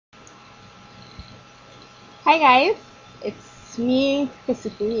Hi guys, it's me,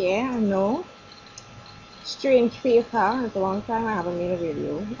 Christopher here. I know, strange face, huh? It's a long time I haven't made a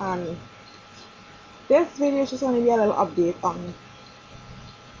video. This video is just going to be a little update on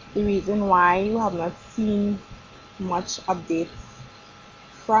the reason why you have not seen much updates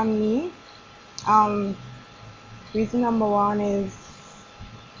from me. Um, Reason number one is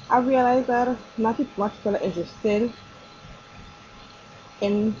I realized that not much people are interested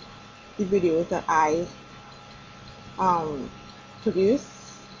in the videos that I um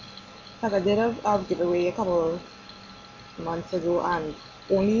produce. Because I did a giveaway a couple months ago and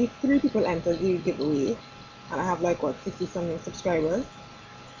only 3 people entered the giveaway, and I have like what 60 something subscribers.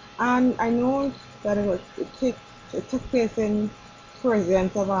 And I know that it took place in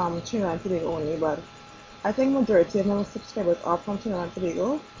president of Trinidad and Tobago only, but I think majority of my subscribers are from Trinidad and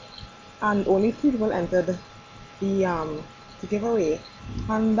Tobago, and only 3 people entered the giveaway,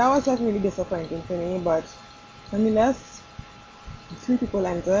 and that was just really disappointing for me. But nonetheless, 3 people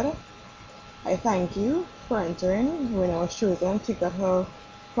entered. I thank you for entering. When I was chosen, she got her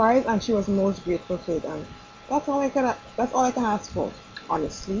prize and she was most grateful for it, and that's all I can ask for,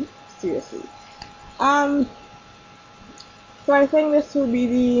 honestly, seriously. Um so I think this will be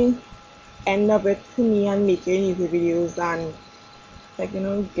the end of it for me and making YouTube videos and like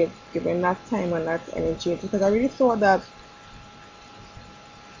giving that time and that energy, because I really thought that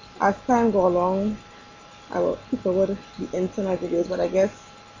as time go along people would be into my videos, but I guess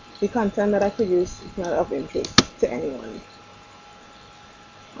the content that I produce is not of interest to anyone.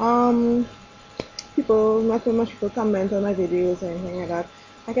 Um, Not so much people comment on my videos or anything like that.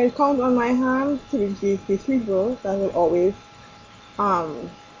 I can count on my hand to the 3 people that will always um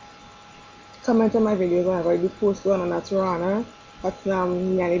comment on my videos whenever I do post one, and that's Rana, that's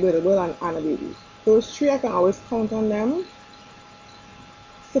Yanni Birdable and Anna Baby. Those 3 I can always count on them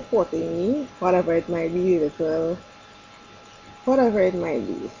supporting me, whatever it might be, little, whatever it might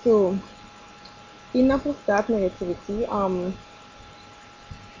be. So enough of that negativity.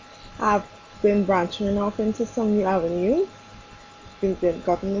 I've been branching off into some new avenues. They've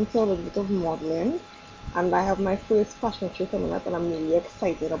gotten into a little bit of modeling, and I have my first fashion show coming up, and I'm really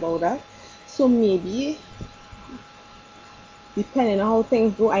excited about that. So maybe, depending on how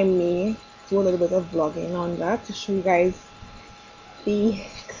things go, I may do a little bit of vlogging on that to show you guys the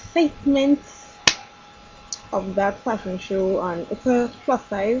excitement of that fashion show. And it's a plus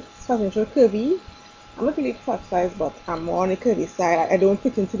size fashion show, curvy. I'm not really plus size, but I'm more on the curvy side. I don't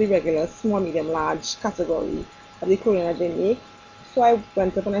fit into the regular small, medium, large category of the clothing that they make. So I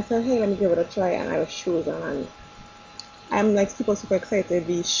went up and I said, hey, let me give it a try, and I was chosen, and I'm like super excited.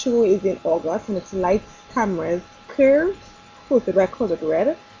 The show is in August and it's lights, cameras, curves, hosted by Colored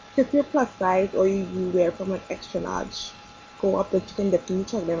Red. So if you're plus size or you wear from like extra large, go up there. You can definitely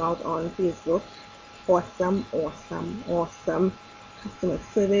check them out on Facebook. Awesome customer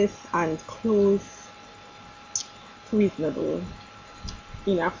service and clothes, reasonable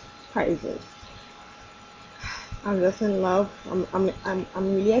enough prices. I'm just in love. I'm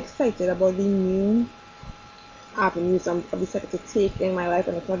really excited about the new avenues I've decided to take in my life,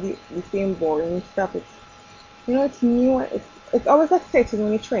 and it's not the same boring stuff. It's new. It's always exciting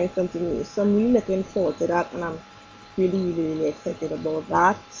when you're trying something new. So I'm really looking forward to that, and I'm really excited about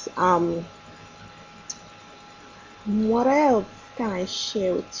that. What else can I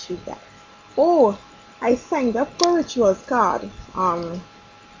share with you guys? Oh, I signed up for Rituals card.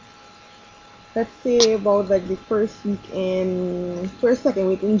 Let's say about like the second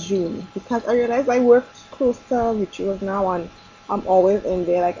week in June, because I realized I work close to Rituals now, and I'm always in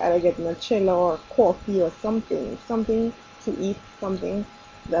there, like either getting a chiller or coffee or something to eat, something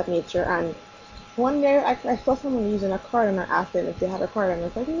of that nature. And one day I saw someone using a card, and I asked them if they had a card, and I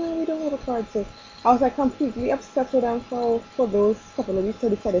was like, no, we don't have a card. So I was like completely obsessed with them for those couple of weeks. So I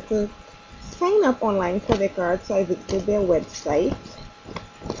decided to sign up online for their card. So I visited their website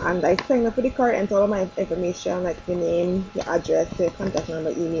and I signed up for the card and all of my information, like the name, the address, the contact number,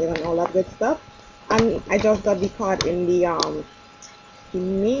 email, and all that good stuff. And I just got the card in the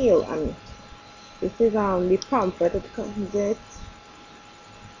mail, and this is the pamphlet it comes with.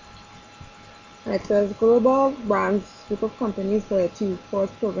 And it says Global Brands Group of Companies Loyalty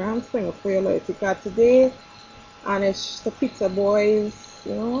Rewards Program. Sign up for your loyalty card today. And it's the pizza boys,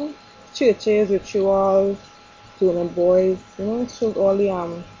 churches, rituals, donor boys, it shows all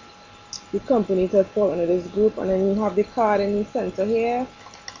the companies that fall under this group. And then you have the card in the center here.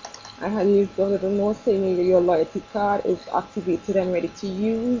 I had used a little note saying your loyalty card is activated and ready to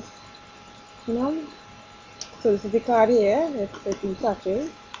use. So this is the card here. It's in touches.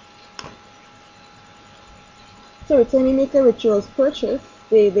 So it's when you make a rituals purchase,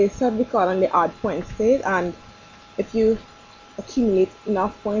 they set the card and they add points to it, and if you accumulate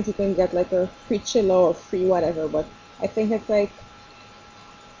enough points you can get like a free chiller or free whatever. But I think it's like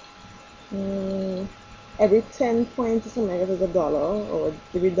mm, every 10 points or something like that is $1, or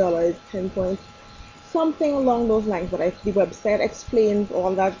every dollar is 10 points, something along those lines. But the website explains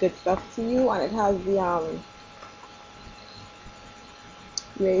all that good stuff to you, and it has the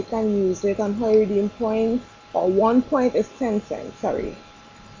where you can use it and how you redeem points. Or 1 point is 10 cents, sorry.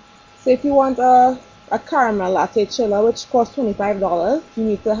 So if you want a caramel latte chiller which costs $25, you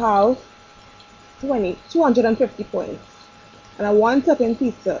need to have 250 points. And a one topping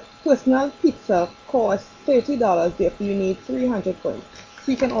pizza, personal pizza, costs $30, therefore you need 300 points.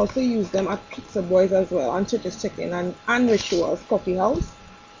 So you can also use them at Pizza Boys as well, and Church's Chicken, and Rituals Coffee House.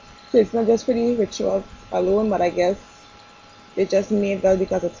 So it's not just for the rituals alone, but I guess they just made that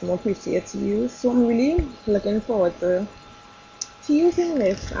because it's more prettier to use. So I'm really looking forward to using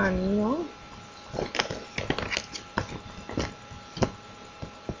this, and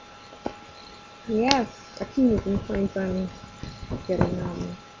yes, accumulating points and getting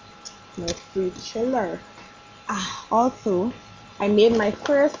my free chiller. Also, I made my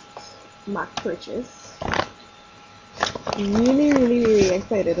first Mac purchase. Really, really, really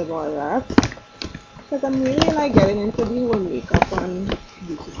excited about that because I'm really like getting into the whole makeup and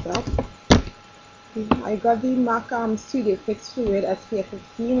beauty stuff. I got the Mac Studio Fix Fluid SPF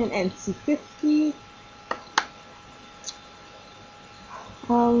 15 and NC 50.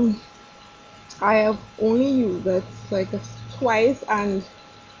 I have only used it like twice, and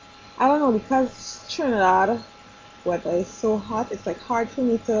I don't know, because Trinidad weather is so hot, it's like hard for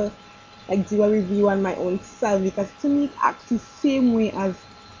me to like do a review on my own self, because to me it acts the same way as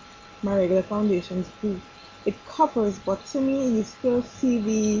my regular foundations do. It covers, but to me you still see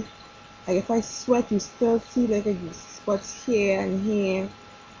the, like if I sweat you still see like a spots here and here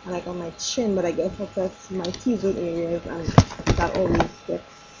and like on my chin, but I guess that's my T-zone areas, and that always gets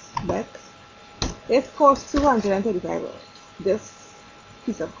wet. This costs $235. This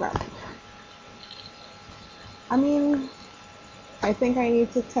piece of crap. I mean, I think I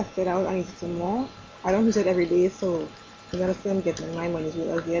need to test it out. I need to do more. I don't use it every day, so I'm gonna say I'm getting my money's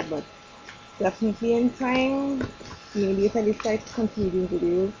worth as yet, but definitely in time, maybe if I decide to continue doing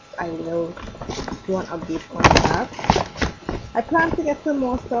videos, I will do an update on that. I plan to get some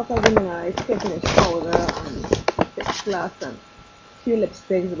more stuff like the mineralized finish powder and fix glass and a few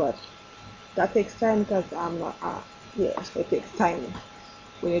lipsticks, but that takes time because I'm not, yeah, it takes time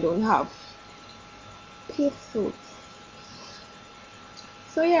when you don't have paid suits.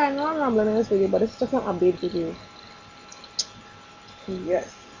 So yeah, I know I'm rambling in this video, but it's just an update video.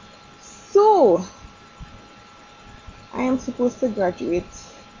 Yes. So, I am supposed to graduate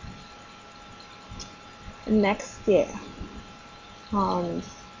next year.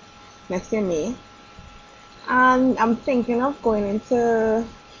 Next year May. And I'm thinking of going into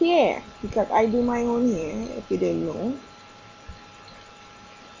hair, because I do my own hair, if you didn't know.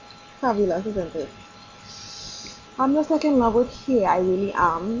 Fabulous, isn't it? I'm just like in love with hair, I really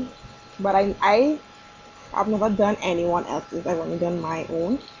am. But I've never done anyone else's, I've only done my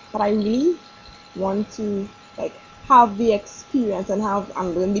own. But I really want to like have the experience and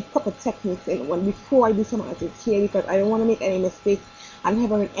learn the proper techniques in one before I do someone else's hair, because I don't want to make any mistakes and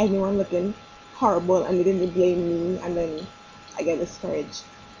have anyone looking horrible and then they blame me and then I get discouraged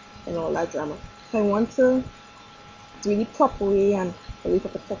and all that drama. So I want to do the proper way and the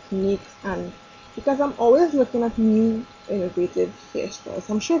proper techniques, and because I'm always looking at new innovative hairstyles.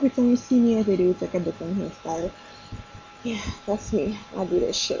 I'm sure every time you see me in a video it's like a different hairstyle. Yeah, that's me. I do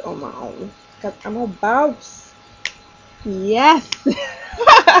this shit on my own because I'm a boss. Yes.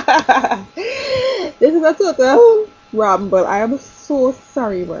 This is a total ramble. I am so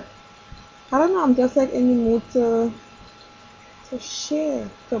sorry, but I don't know, I'm just like in the mood to share,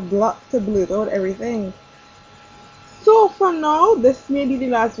 to blurt out everything. So for now, this may be the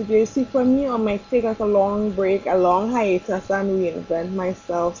last video you see from me. I might take like a long break, a long hiatus, and reinvent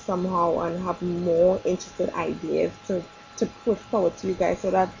myself somehow and have more interesting ideas to put forward to you guys, so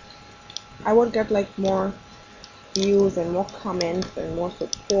that I would get like more views and more comments and more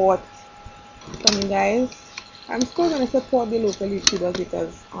support from you guys. I'm still gonna support the local YouTubers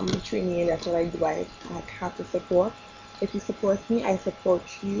because I'm a trainee, that's what I do. I have to support. If you support me, I support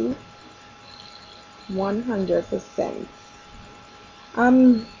you 100%.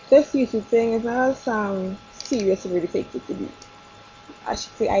 This YouTube thing is not as serious as really take it to be. I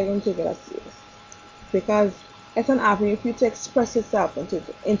should say I don't take it as serious, because it's an avenue for you to express yourself and to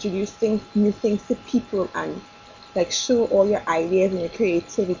introduce new things to people, and like show all your ideas and your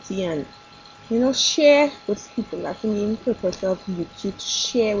creativity and share with people. That's the main purpose of YouTube, to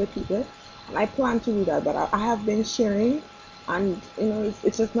share with people. And I plan to do that, but I have been sharing, and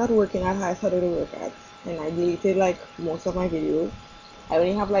it's just not working as I thought it would work at. And I deleted like most of my videos. I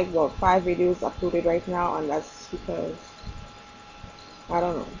only have like about 5 videos uploaded right now, and that's because I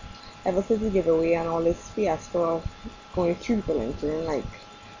don't know. Ever since the giveaway and all this fiasco of going through people entering, like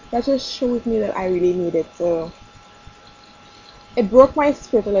that just shows me that I really need it. So it broke my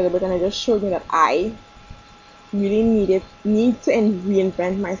spirit a little bit, and it just showed me that I really need to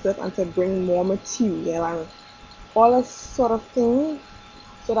reinvent myself and to bring more material and all that sort of thing,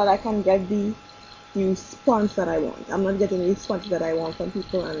 so that I can get the response that I want. I'm not getting the response that I want from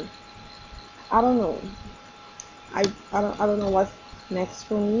people, and I don't know. I don't know what's next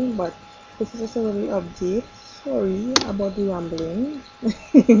for me, but this is just a little update. Sorry about the rambling.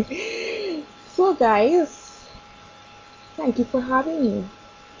 So guys, thank you for having me,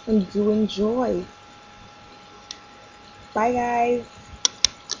 and do enjoy. Bye guys.